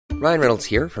Ryan Reynolds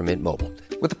here from Mint Mobile.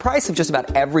 With the price of just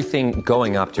about everything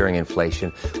going up during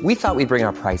inflation, we thought we'd bring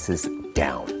our prices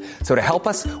down. So to help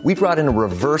us, we brought in a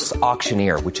reverse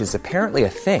auctioneer, which is apparently a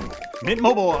thing. Mint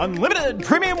Mobile Unlimited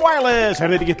Premium Wireless. How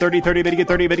to get 30, 30, bit to get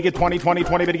 30, bit to get 20, 20,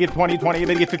 20, bit to get 20, 20,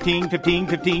 bit to get 15, 15,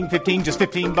 15, 15, just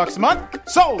 $15 a month?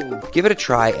 Sold! Give it a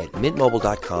try at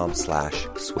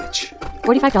mintmobile.com/switch.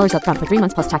 $45 up front for 3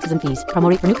 months plus taxes and fees. Promo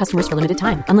rate for new customers for limited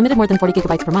time. Unlimited more than 40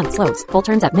 gigabytes per month. Slows full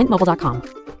terms at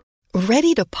mintmobile.com.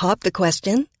 Ready to pop the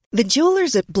question? The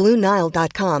jewelers at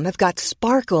BlueNile.com have got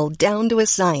sparkle down to a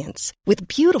science with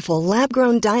beautiful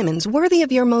lab-grown diamonds worthy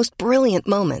of your most brilliant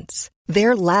moments.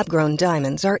 Their lab-grown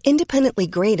diamonds are independently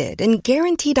graded and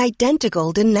guaranteed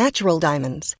identical to natural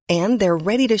diamonds, and they're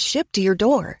ready to ship to your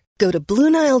door. Go to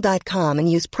BlueNile.com and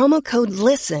use promo code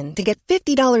LISTEN to get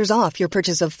 $50 off your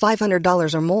purchase of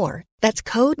 $500 or more. That's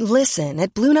code LISTEN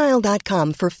at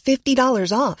BlueNile.com for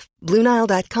 $50 off.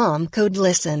 BlueNile.com, code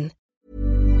LISTEN.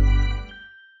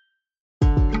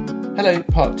 Hello,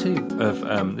 part 2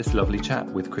 of this lovely chat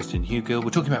with Christian Hugill. We're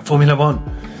talking about Formula One.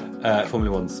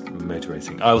 Formula One's motor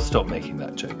racing. I'll stop making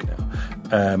that joke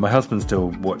now. My husband's still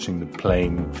watching the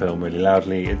plane film really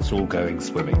loudly. It's all going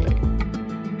swimmingly.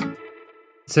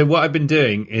 So what I've been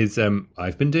doing is,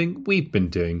 we've been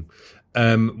doing.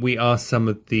 We asked some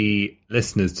of the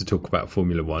listeners to talk about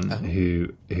Formula One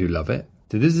who love it.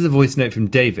 So this is a voice note from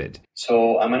David.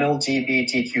 So I'm an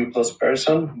LGBTQ plus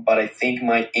person, but I think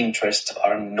my interests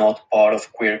are not part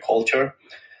of queer culture.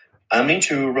 I'm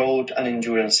into road and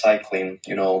endurance cycling,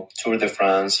 Tour de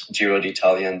France, Giro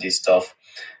d'Italia and this stuff,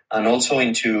 and also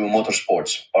into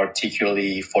motorsports,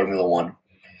 particularly Formula One.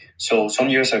 So some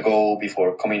years ago,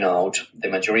 before coming out, the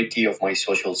majority of my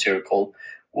social circle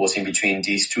was in between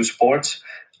these two sports,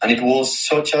 and it was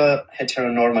such a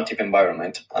heteronormative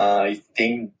environment. I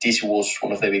think this was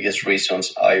one of the biggest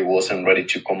reasons I wasn't ready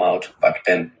to come out back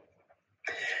then.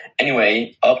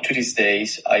 Anyway, up to these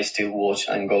days, I still watch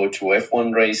and go to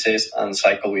F1 races and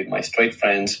cycle with my straight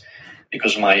friends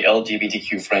because my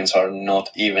LGBTQ friends are not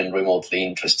even remotely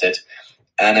interested.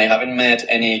 And I haven't met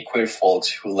any queer folks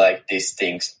who like these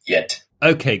things yet.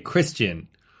 Okay, Christian,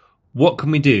 what can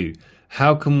we do?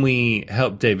 How can we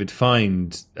help David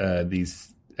find these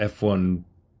F1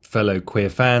 fellow queer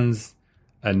fans?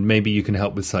 And maybe you can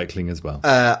help with cycling as well.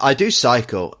 I do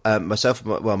cycle myself.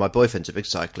 Well, my boyfriend's a big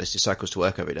cyclist. He cycles to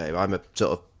work every day. I'm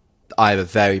a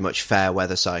very much fair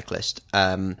weather cyclist.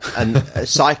 And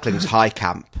cycling's high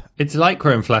camp. It's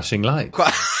lycra and flashing lights.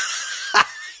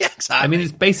 Yeah, exactly. I mean,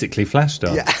 it's basically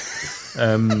Flashdance. Yeah.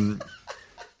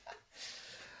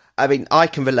 I mean, I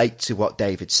can relate to what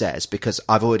David says because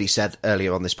I've already said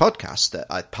earlier on this podcast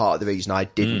that part of the reason I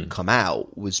didn't come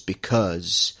out was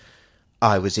because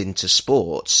I was into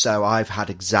sports. So I've had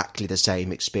exactly the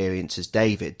same experience as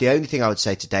David. The only thing I would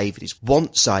say to David is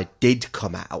once I did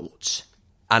come out,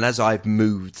 and as I've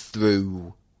moved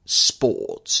through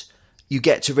sport, you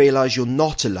get to realise you're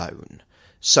not alone.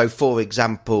 So, for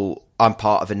example, I'm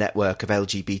part of a network of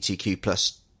LGBTQ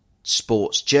plus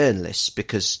sports journalists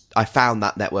because I found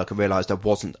that network and realised I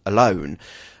wasn't alone.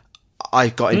 I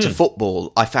got into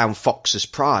football. I found Fox's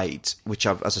Pride, which,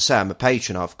 as I say, I'm a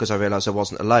patron of because I realised I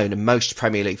wasn't alone. And most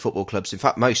Premier League football clubs, in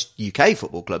fact, most UK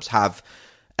football clubs have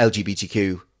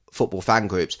LGBTQ football fan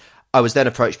groups. I was then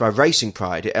approached by Racing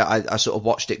Pride. I sort of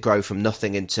watched it grow from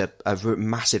nothing into a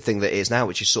massive thing that it is now,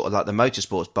 which is sort of like the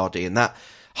motorsports body. And that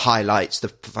highlights the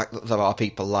fact that there are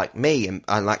people like me and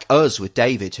like us with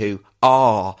David who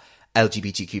are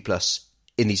LGBTQ plus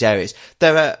in these areas.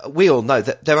 We all know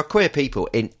that there are queer people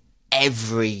in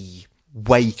every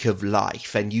wake of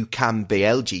life, and you can be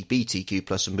LGBTQ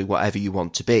plus and be whatever you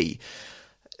want to be.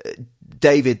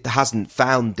 David hasn't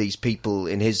found these people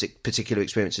in his particular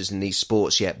experiences in these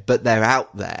sports yet, but they're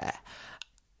out there.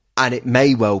 And it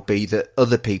may well be that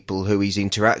other people who he's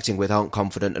interacting with aren't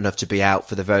confident enough to be out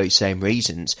for the very same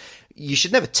reasons. You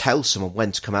should never tell someone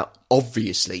when to come out.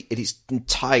 Obviously, it is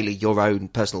entirely your own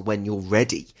personal when you're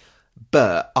ready.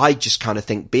 But I just kind of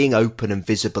think being open and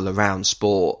visible around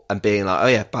sport and being like, oh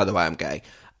yeah, by the way, I'm gay,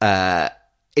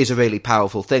 is a really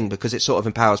powerful thing because it sort of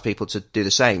empowers people to do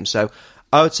the same. So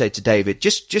I would say to David,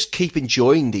 just keep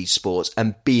enjoying these sports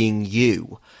and being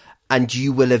you. And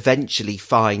you will eventually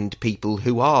find people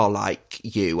who are like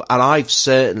you. And I've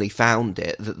certainly found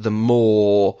it that the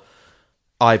more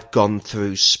I've gone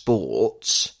through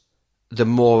sports, the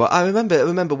more I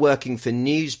remember working for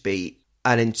Newsbeat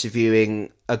and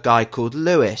interviewing a guy called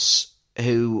Lewis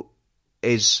who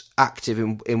is active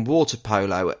in water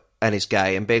polo and is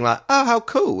gay, and being like, oh, how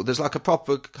cool. There's like a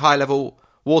proper high level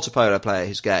water polo player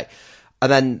who's gay. And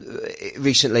then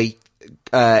recently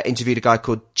interviewed a guy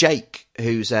called Jake,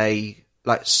 who's a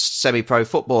like semi-pro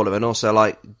footballer and also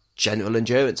like general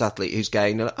endurance athlete who's gay.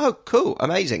 And you're like, oh, cool,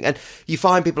 amazing. And you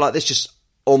find people like this just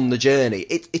on the journey.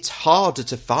 It's harder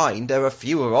to find. There are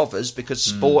fewer of us because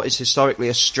sport is historically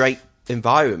a straight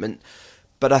environment.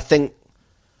 But I think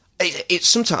it's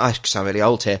sometimes, I sound really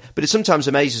old here, but it sometimes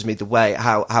amazes me the way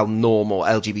how normal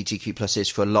LGBTQ plus is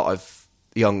for a lot of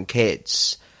young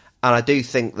kids. And I do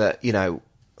think that, you know,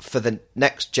 for the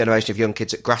next generation of young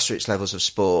kids at grassroots levels of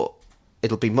sport,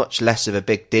 it'll be much less of a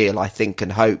big deal, I think,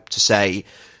 and hope to say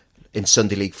in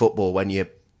Sunday League football when you're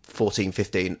 14,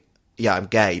 15, yeah, I'm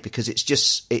gay, because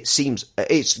it seems,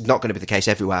 it's not going to be the case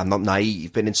everywhere, I'm not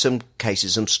naive, but in some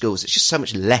cases, some schools, it's just so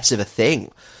much less of a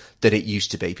thing than it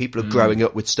used to be. People are growing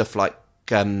up with stuff like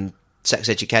sex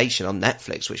education on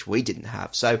Netflix, which we didn't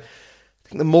have. So I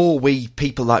think the more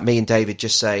people like me and David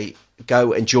just say,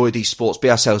 go enjoy these sports, be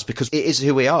ourselves, because it is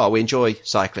who we are. We enjoy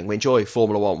cycling, we enjoy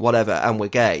Formula One, whatever, and we're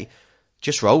gay.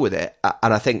 Just roll with it.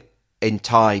 And I think in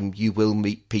time you will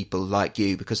meet people like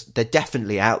you, because they're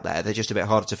definitely out there. They're just a bit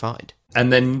harder to find.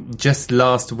 And then just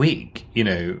last week, you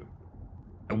know,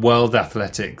 World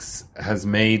Athletics has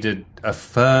made a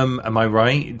firm, am I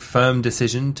right, firm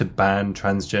decision to ban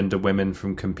transgender women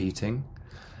from competing.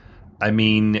 I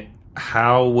mean,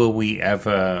 how will we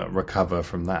ever recover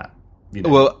from that? You know,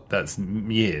 well, that's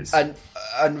years. And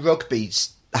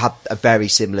rugby's had a very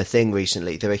similar thing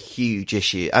recently. They're a huge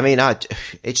issue. I mean,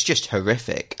 it's just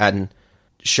horrific and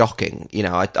shocking. You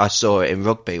know, I saw it in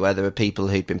rugby where there were people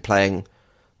who'd been playing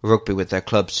rugby with their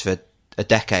clubs for a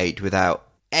decade without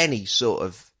any sort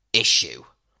of issue,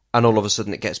 and all of a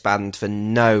sudden it gets banned for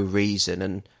no reason.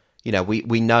 And you know,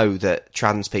 we know that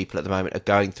trans people at the moment are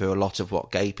going through a lot of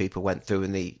what gay people went through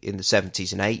in the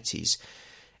 70s and 80s.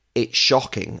 It's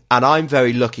shocking, and I'm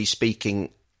very lucky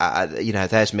speaking. You know,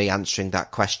 there's me answering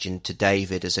that question to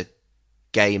David as a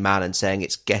gay man and saying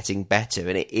it's getting better,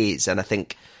 and it is. And I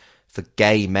think for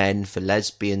gay men, for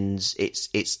lesbians,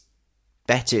 it's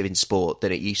better in sport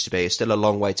than it used to be. It's still a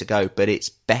long way to go, but it's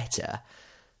better.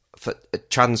 For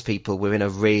trans people, we're in a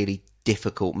really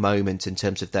difficult moment in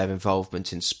terms of their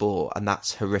involvement in sport, and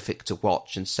that's horrific to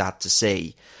watch and sad to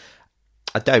see.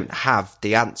 I don't have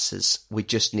the answers. We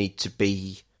just need to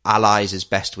be allies as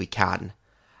best we can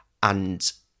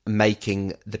and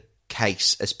making the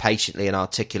case as patiently and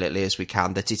articulately as we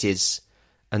can that it is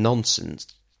a nonsense.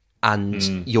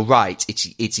 And you're right,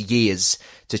 it's years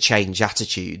to change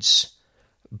attitudes,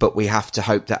 but we have to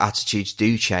hope that attitudes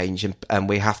do change, and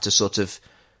we have to sort of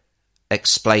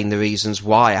explain the reasons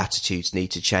why attitudes need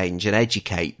to change and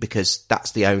educate, because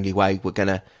that's the only way we're going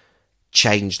to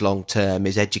change long term,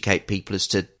 is educate people as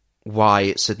to why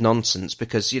it's a nonsense.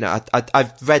 Because, you know,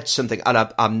 I've read something, and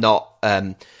I'm not,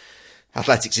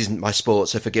 athletics isn't my sport,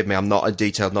 so forgive me, I'm not in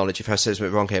detailed knowledge if I say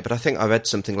something wrong here, but I think I read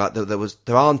something like that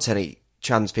there aren't any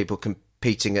trans people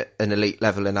competing at an elite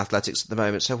level in athletics at the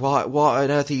moment, so what on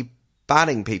earth are you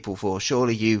banning people for?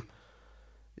 Surely you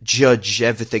judge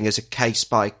everything as a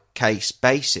case-by-case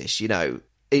basis. You know,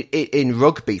 in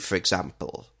rugby, for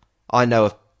example, I know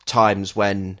of times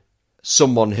when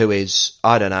someone who is,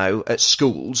 I don't know, at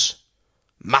schools,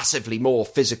 massively more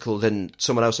physical than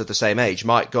someone else of the same age,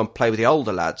 might go and play with the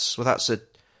older lads. Well, that's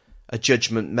a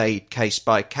judgment made case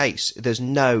by case. There's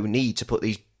no need to put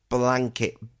these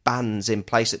blanket bans in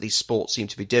place that these sports seem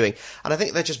to be doing. And I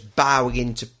think they're just bowing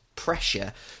into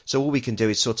pressure. So all we can do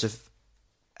is sort of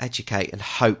educate and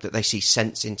hope that they see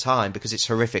sense in time, because it's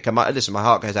horrific. And my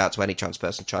heart goes out to any trans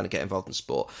person trying to get involved in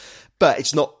sport. But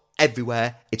it's not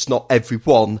everywhere, it's not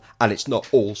everyone, and it's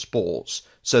not all sports.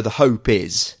 So the hope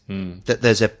is that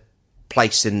there's a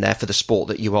place in there for the sport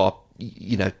that you are,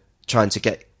 you know, trying to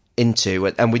get into.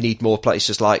 And we need more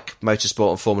places like motorsport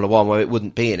and Formula One where it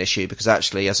wouldn't be an issue, because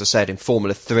actually, as I said, in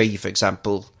Formula 3, for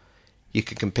example, you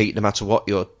can compete no matter what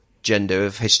your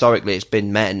gender. Historically, it's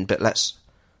been men, but let's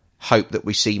hope that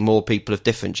we see more people of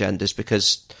different genders,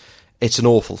 because it's an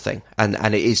awful thing, and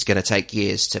it is going to take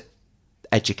years to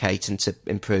educate and to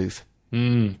improve.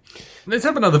 Let's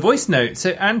have another voice note.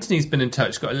 So Anthony's been in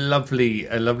touch. Got a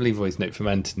lovely voice note from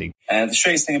Anthony. The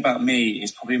strangest thing about me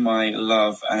is probably my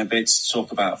love and ability to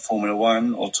talk about Formula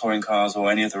One or touring cars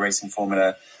or any other racing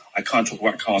formula. I can't talk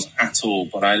about cars at all,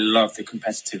 but I love the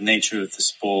competitive nature of the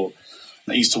sport.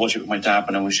 I used to watch it with my dad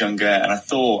when I was younger, and I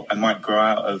thought I might grow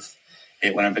out of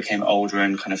it when I became older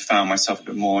and kind of found myself a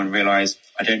bit more and realised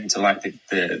I don't need to like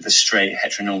the straight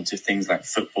heteronormative things like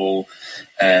football.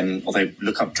 Although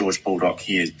look up George Baldock,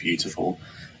 he is beautiful.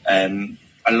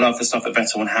 I love the stuff that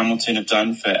Vettel and Hamilton have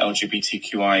done for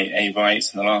LGBTQIA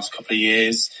rights in the last couple of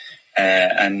years.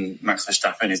 And Max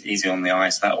Verstappen is easy on the eye,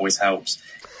 so that always helps.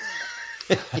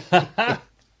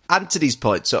 Anthony's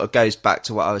point sort of goes back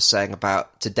to what I was saying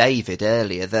to David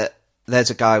earlier, that there's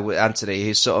a guy with Anthony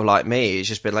who's sort of like me. He's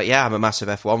just been like, yeah, I'm a massive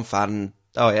F1 fan.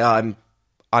 Oh yeah,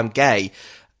 I'm gay,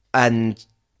 and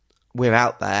we're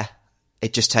out there.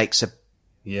 It just takes a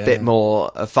bit more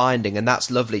of finding, and that's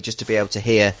lovely just to be able to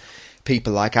hear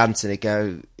people like Anthony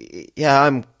go, yeah,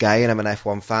 I'm gay and I'm an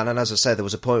F1 fan. And as I said, there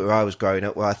was a point where I was growing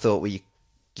up where I thought, well, you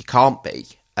can't be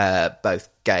both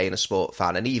gay and a sport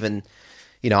fan. And even,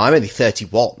 I'm only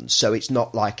 31, so it's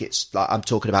not like it's like I'm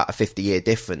talking about a 50-year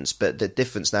difference. But the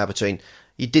difference now between,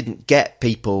 you didn't get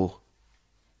people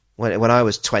when I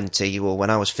was 20 or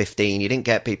when I was 15, you didn't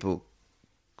get people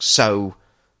so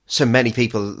many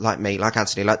people like me, like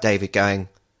Anthony, like David, going,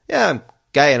 yeah, I'm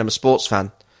gay and I'm a sports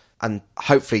fan. And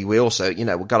hopefully we also,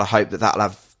 we've got to hope that that'll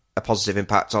have a positive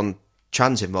impact on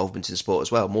trans involvement in sport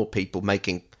as well. More people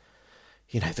making,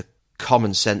 the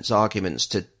common sense arguments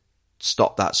to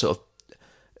stop that sort of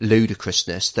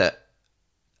ludicrousness that,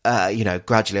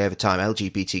 gradually over time,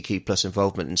 LGBTQ plus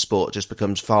involvement in sport just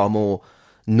becomes far more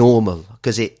normal.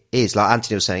 Because it is, like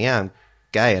Anthony was saying, yeah, I'm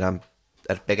gay and I'm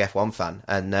a big F1 fan.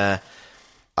 And,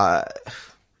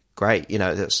 great,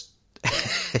 that's,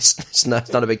 it's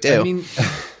not a big deal. I mean,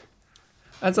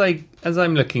 as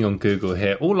I'm looking on Google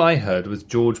here, all I heard was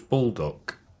George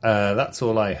Baldock. That's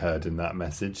all I heard in that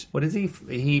message. What is he?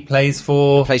 He plays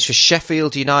for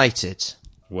Sheffield United.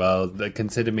 Well,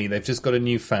 consider me. They've just got a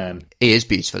new fan. He is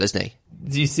beautiful, isn't he?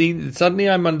 Do you see? Suddenly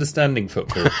I'm understanding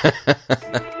football.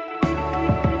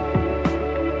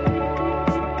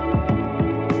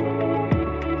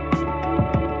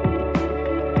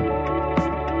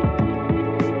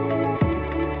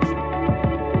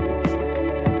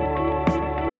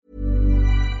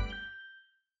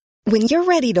 When you're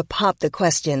ready to pop the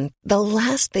question, the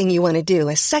last thing you want to do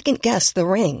is second-guess the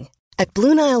ring. At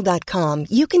BlueNile.com,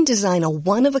 you can design a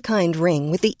one-of-a-kind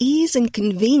ring with the ease and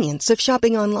convenience of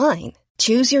shopping online.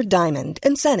 Choose your diamond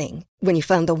and setting. When you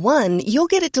find the one, you'll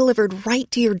get it delivered right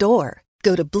to your door.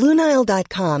 Go to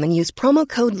BlueNile.com and use promo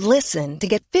code LISTEN to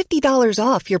get $50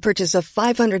 off your purchase of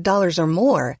 $500 or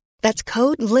more. That's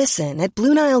code LISTEN at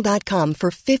BlueNile.com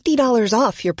for $50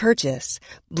 off your purchase.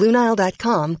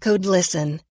 BlueNile.com, code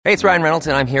LISTEN. Hey, it's Ryan Reynolds,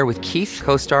 and I'm here with Keith,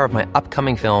 co-star of my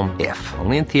upcoming film, If,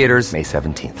 only in theaters May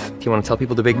 17th. Do you want to tell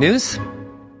people the big news?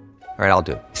 All right, I'll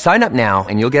do it. Sign up now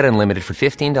and you'll get unlimited for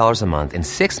 $15 a month and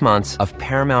 6 months of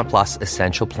Paramount Plus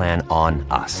Essential Plan on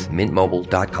us.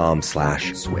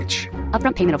 MintMobile.com/switch.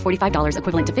 Upfront payment of $45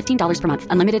 equivalent to $15 per month.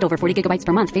 Unlimited over 40 gigabytes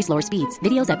per month. Face lower speeds.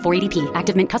 Videos at 480p.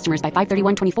 Active Mint customers by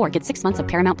 531.24 get 6 months of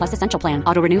Paramount Plus Essential Plan.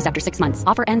 Auto renews after 6 months.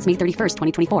 Offer ends May 31st,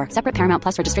 2024. Separate Paramount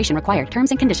Plus registration required. Terms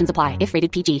and conditions apply if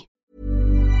rated PG.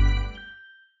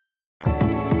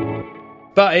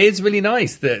 But it is really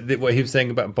nice that what he was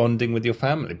saying about bonding with your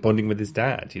family, bonding with his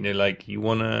dad. It's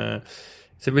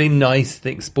a really nice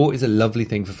thing. Sport is a lovely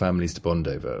thing for families to bond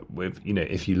over with,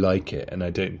 if you like it. And I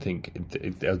don't think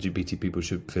LGBT people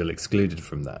should feel excluded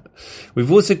from that.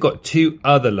 We've also got two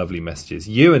other lovely messages.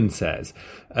 Ewan says,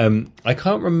 I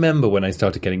can't remember when I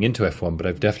started getting into F1, but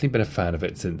I've definitely been a fan of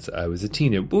it since I was a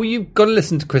teenager. Well, you've got to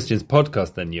listen to Christian's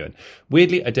podcast then, Ewan.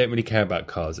 Weirdly, I don't really care about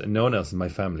cars, and no one else in my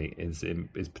family is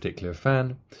particular a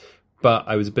fan. But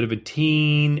I was a bit of a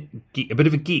geek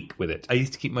with it. I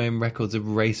used to keep my own records of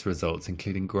race results,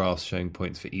 including graphs showing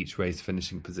points for each race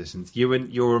finishing positions.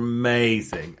 Ewan, you're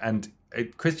amazing. And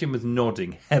Christian was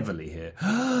nodding heavily here.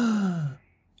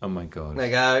 Oh my God. There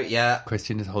you go, yeah.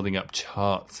 Christian is holding up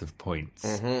charts of points.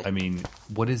 Mm-hmm. I mean,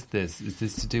 what is this? Is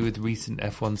this to do with recent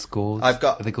F1 scores? Are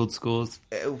they called scores?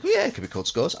 Yeah, it could be called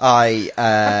scores. I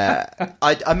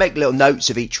make little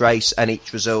notes of each race and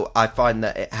each result. I find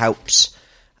that it helps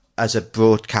as a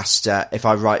broadcaster. If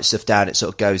I write stuff down, it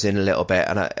sort of goes in a little bit,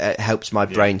 and it helps my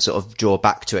brain sort of draw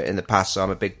back to it in the past. So I'm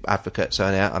a big advocate. So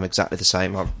yeah, I'm exactly the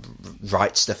same. I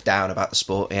write stuff down about the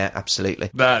sport. Yeah,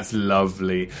 absolutely. That's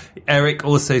lovely. Eric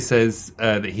also says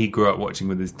that he grew up watching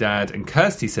with his dad. And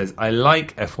Kirsty says, I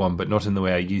like F1, but not in the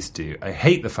way I used to. I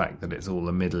hate the fact that it's all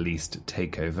a Middle East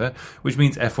takeover, which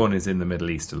means F1 is in the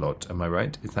Middle East a lot. Am I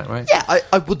right? Is that right? Yeah,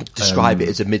 I wouldn't describe it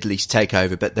as a Middle East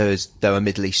takeover, but there are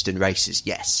Middle Eastern races,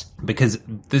 yes. Because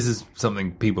this is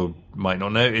something people might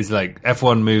not know, is like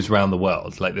F1 moves around the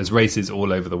world. Like there's races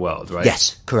all over the world, right?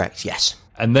 Yes, correct, yes.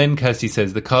 And then Kirsty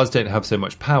says the cars don't have so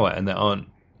much power, and there aren't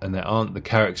the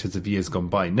characters of years gone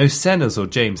by. No Sennas or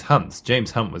James Hunts.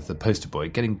 James Hunt was the poster boy,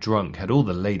 getting drunk, had all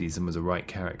the ladies, and was a right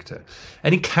character.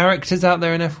 Any characters out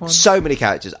there in F1? So many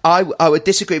characters. I would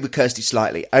disagree with Kirsty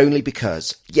slightly, only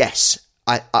because, yes,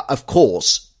 I of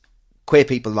course, queer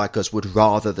people like us would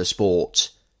rather the sport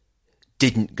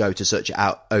didn't go to such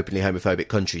openly homophobic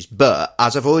countries. But,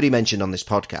 as I've already mentioned on this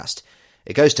podcast,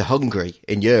 It goes to Hungary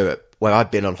in Europe, where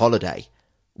I've been on holiday,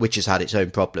 which has had its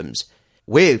own problems.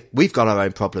 We've got our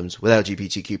own problems with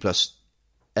LGBTQ plus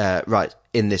right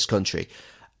in this country.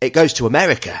 It goes to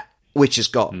America, which has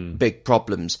got big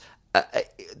problems.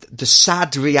 The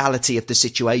sad reality of the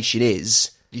situation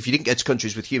is, if you didn't go to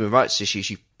countries with human rights issues,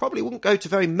 you probably wouldn't go to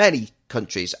very many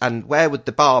countries. And where would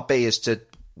the bar be as to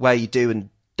where you do and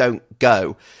don't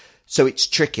go? So it's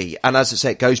tricky. And as I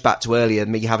say, it goes back to earlier,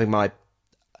 me having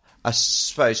I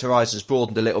suppose, horizons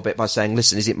broadened a little bit by saying,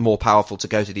 listen, is it more powerful to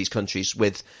go to these countries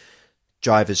with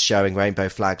drivers showing rainbow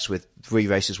flags with 3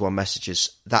 races, 1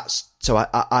 messages? That's so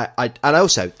and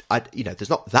also, there's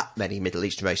not that many Middle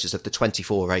Eastern races. Of the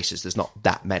 24 races, there's not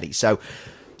that many. So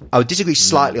I would disagree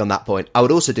slightly on that point. I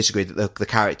would also disagree that the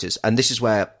characters, and this is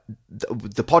where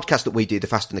the podcast that we do, The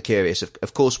Fast and the Curious,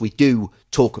 of course we do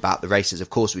talk about the races, of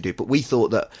course we do, but we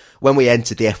thought that when we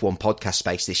entered the F1 podcast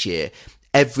space this year,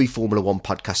 every Formula One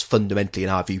podcast fundamentally, in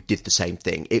our view, did the same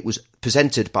thing. It was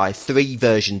presented by 3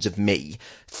 versions of me,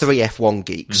 3 F1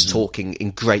 geeks talking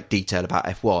in great detail about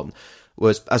F1.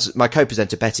 Whereas, as my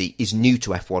co-presenter Betty is new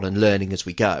to F1 and learning as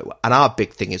we go. And our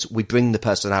big thing is we bring the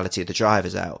personality of the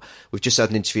drivers out. We've just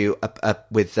had an interview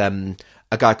with a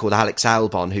guy called Alex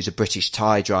Albon, who's a British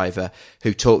Thai driver,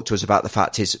 who talked to us about the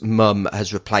fact his mum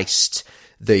has replaced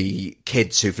the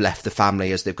kids who've left the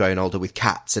family as they've grown older with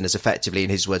cats, and has effectively, in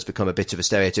his words, become a bit of a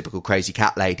stereotypical crazy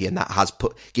cat lady, and that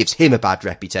gives him a bad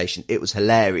reputation. It was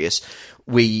hilarious.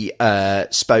 We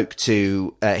spoke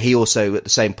to he also at the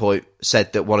same point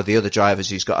said that one of the other drivers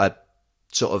who's got a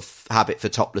sort of habit for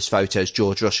topless photos,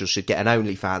 George Russell, should get an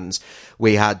OnlyFans.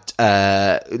 We had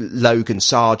Logan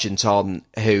Sargent on,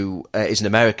 who is an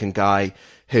American guy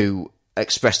who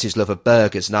expressed his love of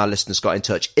burgers, and our listeners got in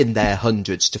touch in their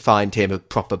hundreds to find him a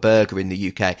proper burger in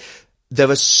the UK. There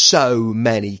are so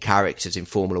many characters in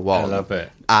Formula One. I love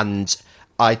it. And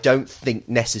I don't think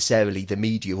necessarily the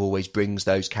media always brings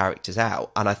those characters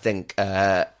out. And I think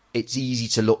it's easy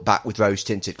to look back with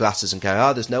rose-tinted glasses and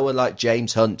go, there's no one like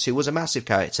James Hunt, who was a massive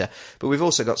character. But we've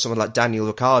also got someone like Daniel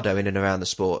Ricciardo in and around the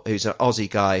sport, who's an Aussie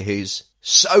guy who's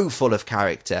so full of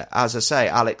character. As I say,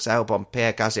 Alex Albon,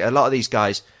 Pierre Gasly, a lot of these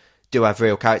guys do have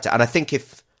real character. And I think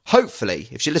hopefully,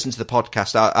 if you listen to the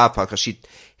podcast, our podcast, she'd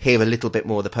hear a little bit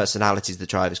more of the personalities of the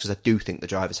drivers, because I do think the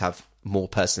drivers have more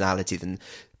personality than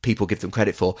people give them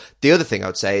credit for. The other thing I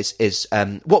would say is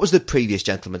what was the previous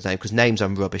gentleman's name? Because names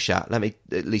I'm rubbish at. Let me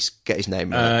at least get his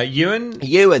name right.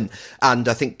 Ewan. And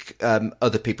I think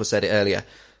other people said it earlier.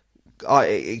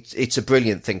 It's a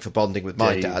brilliant thing for bonding with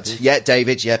my dad. Yeah,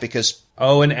 David, yeah, because...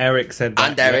 Oh, and Eric said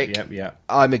that. And Eric. Yeah.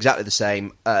 I'm exactly the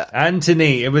same.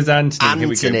 Anthony. It was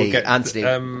Anthony. Anthony.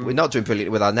 We're not doing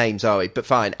brilliantly with our names, are we? But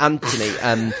fine.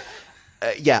 Anthony.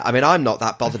 Yeah, I mean, I'm not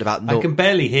that bothered about... I can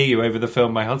barely hear you over the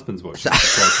film my husband's watching.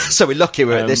 So we're lucky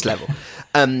we're at this level.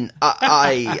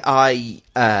 I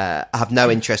have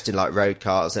no interest in like road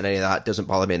cars and any of that. It doesn't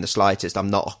bother me in the slightest. I'm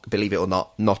not, believe it or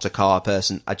not a car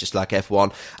person. I just like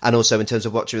F1. And also in terms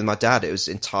of watching with my dad, it was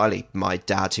entirely my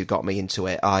dad who got me into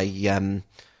it.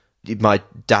 My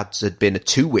dad had been a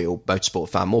 2-wheel motorsport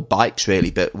fan, more bikes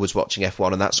really, but was watching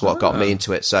F1, and that's what got me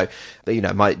into it. So,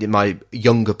 my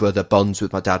younger brother bonds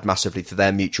with my dad massively for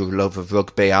their mutual love of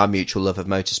rugby, our mutual love of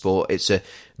motorsport. It's a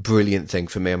brilliant thing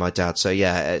for me and my dad. So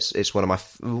yeah, it's one of my,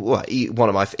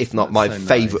 if not my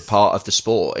favourite part of the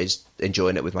sport is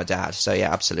enjoying it with my dad. So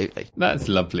yeah, absolutely. That's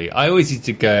lovely. I always used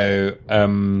to go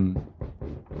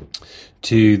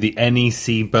to the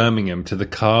NEC Birmingham to the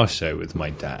car show with my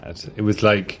dad. It was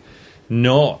like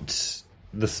not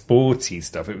the sporty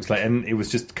stuff. It was like, and it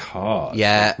was just cars.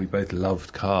 Yeah, like, we both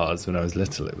loved cars when I was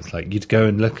little. It was like you'd go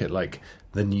and look at like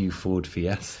the new Ford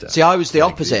Fiesta. See, I was the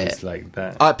opposite. It was like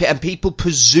that. And people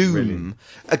presume,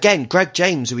 again, Greg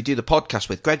James, who we do the podcast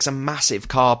with, Greg's a massive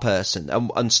car person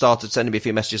and started sending me a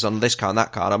few messages on this car and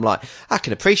that car. And I'm like, I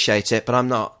can appreciate it, but I'm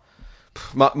not.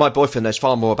 My boyfriend knows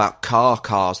far more about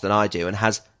cars than I do and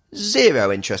has zero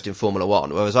interest in Formula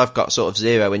One, whereas I've got sort of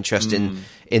zero interest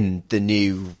in the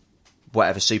new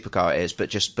whatever supercar it is,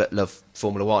 but love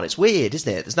Formula One. It's weird,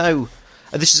 isn't it? There's no...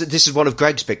 This is one of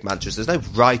Greg's big mantras. There's no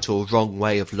right or wrong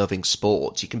way of loving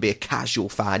sports. You can be a casual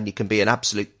fan. You can be an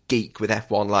absolute geek with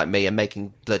F1 like me and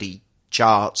making bloody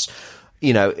charts.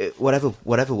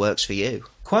 Whatever works for you.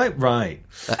 Quite right.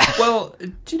 Well,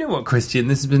 do you know what, Christian?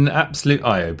 This has been an absolute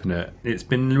eye-opener. It's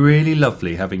been really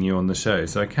lovely having you on the show,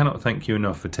 so I cannot thank you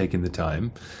enough for taking the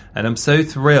time. And I'm so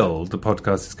thrilled the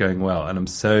podcast is going well, and I'm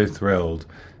so thrilled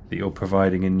that you're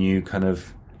providing a new kind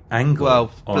of angle.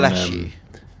 Well, bless you.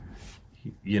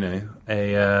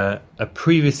 A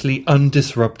previously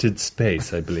undisrupted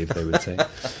space, I believe they would say.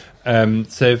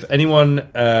 So if anyone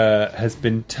has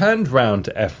been turned round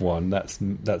to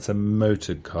F1, that's a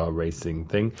motor car racing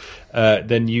thing,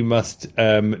 then you must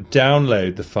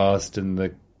download the Fast and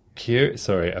the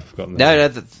Sorry, I've forgotten.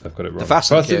 I've got it wrong. The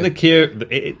Fast and the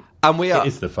Curious. And we are. It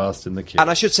is the Fast and the Curious.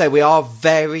 And I should say we are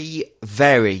very,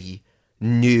 very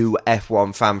new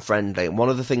F1 fan friendly. And one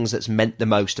of the things that's meant the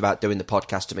most about doing the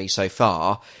podcast to me so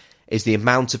far is the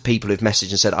amount of people who've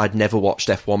messaged and said, I'd never watched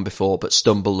F1 before, but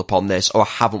stumbled upon this, or I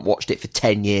haven't watched it for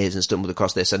 10 years and stumbled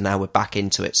across this, and now we're back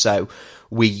into it. So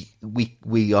we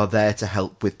are there to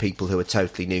help with people who are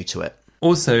totally new to it.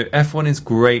 Also, F1 is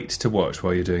great to watch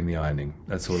while you're doing the ironing.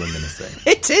 That's all I'm going to say.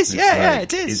 It is,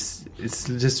 it is. It's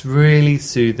just really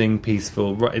soothing,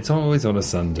 peaceful. It's always on a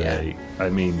Sunday. Yeah. I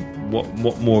mean, what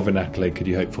more of an accolade could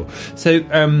you hope for? So,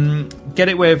 get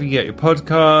it wherever you get your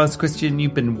podcasts. Christian,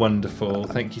 you've been wonderful.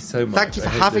 Thank you so much. Thank you for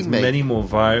having me. Many more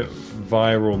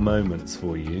viral moments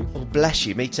for you. Oh, bless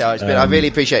you. Me too. I really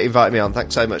appreciate you inviting me on.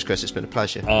 Thanks so much, Chris. It's been a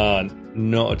pleasure.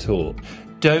 Not at all.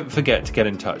 Don't forget to get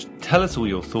in touch. Tell us all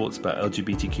your thoughts about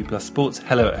LGBTQ plus sports.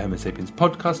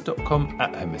 hello@homosapienspodcast.com,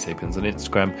 at homosapiens on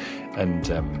Instagram and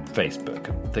Facebook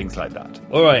and things like that.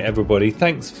 All right, everybody.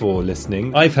 Thanks for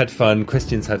listening. I've had fun.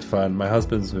 Christian's had fun. My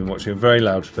husband's been watching a very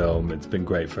loud film. It's been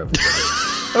great for everybody.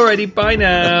 Alrighty, bye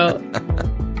now.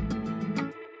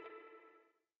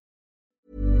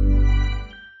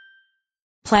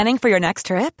 Planning for your next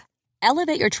trip?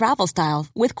 Elevate your travel style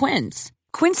with Quince.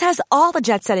 Quince has all the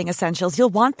jet-setting essentials you'll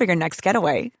want for your next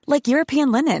getaway, like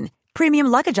European linen, premium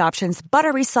luggage options,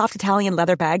 buttery soft Italian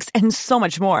leather bags, and so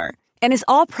much more. And is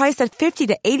all priced at 50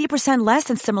 to 80% less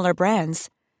than similar brands.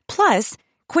 Plus,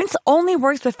 Quince only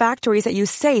works with factories that use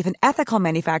safe and ethical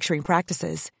manufacturing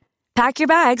practices. Pack your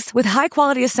bags with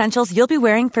high-quality essentials you'll be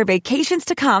wearing for vacations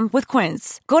to come with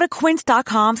Quince. Go to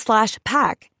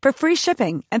quince.com/pack for free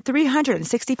shipping and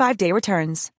 365-day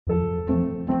returns.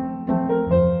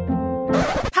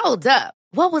 Hold up.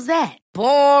 What was that?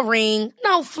 Boring.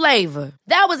 No flavor.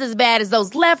 That was as bad as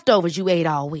those leftovers you ate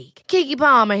all week. Keke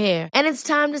Palmer here, and it's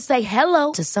time to say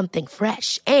hello to something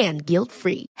fresh and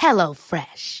guilt-free. Hello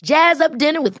Fresh. Jazz up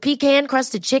dinner with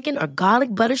pecan-crusted chicken or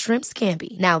garlic butter shrimp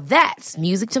scampi. Now that's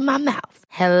music to my mouth.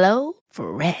 Hello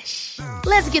Fresh.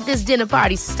 Let's get this dinner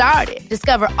party started.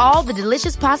 Discover all the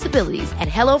delicious possibilities at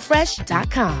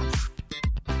hellofresh.com.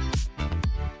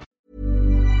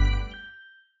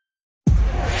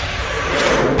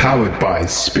 Powered by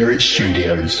Spirit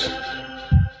Studios.